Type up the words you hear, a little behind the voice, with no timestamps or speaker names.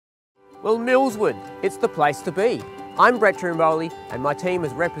Well, Millswood, it's the place to be. I'm Brett Trimboli and my team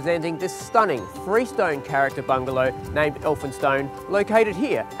is representing this stunning freestone character bungalow named Elphinstone, located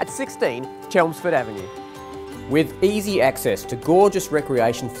here at 16 Chelmsford Avenue. With easy access to gorgeous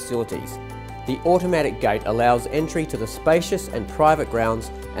recreation facilities, the automatic gate allows entry to the spacious and private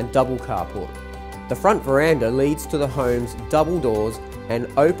grounds and double carport. The front veranda leads to the home's double doors and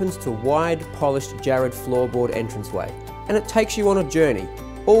opens to wide polished jarred floorboard entranceway. And it takes you on a journey,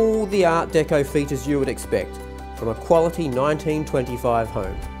 all the Art Deco features you would expect from a quality 1925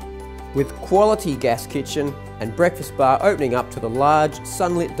 home. With quality gas kitchen and breakfast bar opening up to the large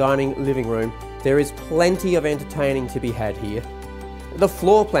sunlit dining living room, there is plenty of entertaining to be had here. The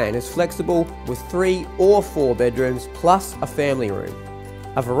floor plan is flexible with 3 or 4 bedrooms plus a family room.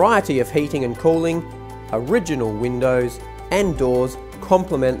 A variety of heating and cooling, original windows and doors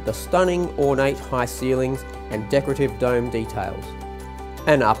complement the stunning ornate high ceilings and decorative dome details.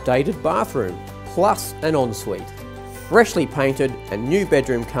 An updated bathroom, plus an ensuite. Freshly painted and new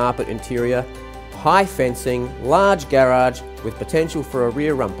bedroom carpet interior, high fencing, large garage with potential for a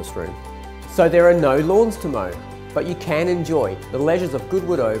rear rumpus room. So there are no lawns to mow, but you can enjoy the leisures of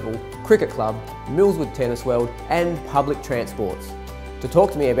Goodwood Oval, Cricket Club, Millswood Tennis World and public transports. To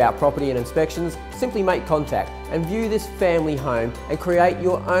talk to me about property and inspections, simply make contact and view this family home and create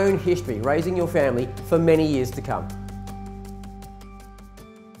your own history raising your family for many years to come.